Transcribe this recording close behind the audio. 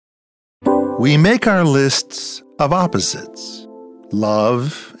We make our lists of opposites: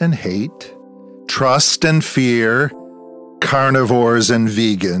 love and hate, trust and fear, carnivores and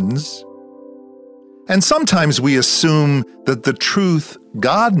vegans. And sometimes we assume that the truth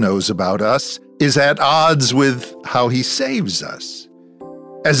God knows about us is at odds with how He saves us,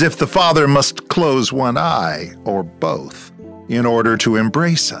 as if the Father must close one eye or both in order to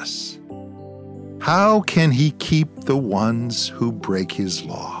embrace us. How can He keep the ones who break His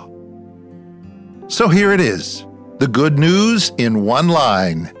law? So here it is, the good news in one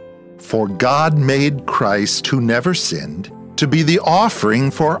line. For God made Christ, who never sinned, to be the offering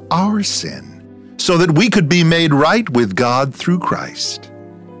for our sin, so that we could be made right with God through Christ.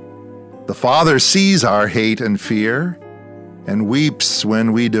 The Father sees our hate and fear and weeps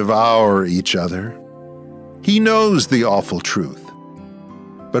when we devour each other. He knows the awful truth.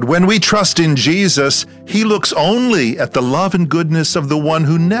 But when we trust in Jesus, He looks only at the love and goodness of the one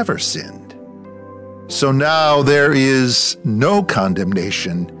who never sinned. So now there is no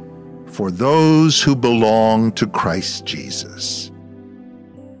condemnation for those who belong to Christ Jesus.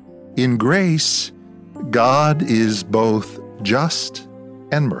 In grace, God is both just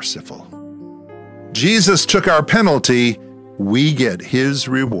and merciful. Jesus took our penalty, we get His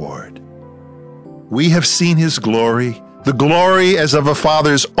reward. We have seen His glory, the glory as of a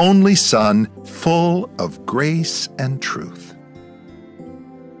Father's only Son, full of grace and truth.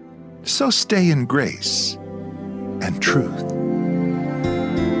 So stay in grace and truth.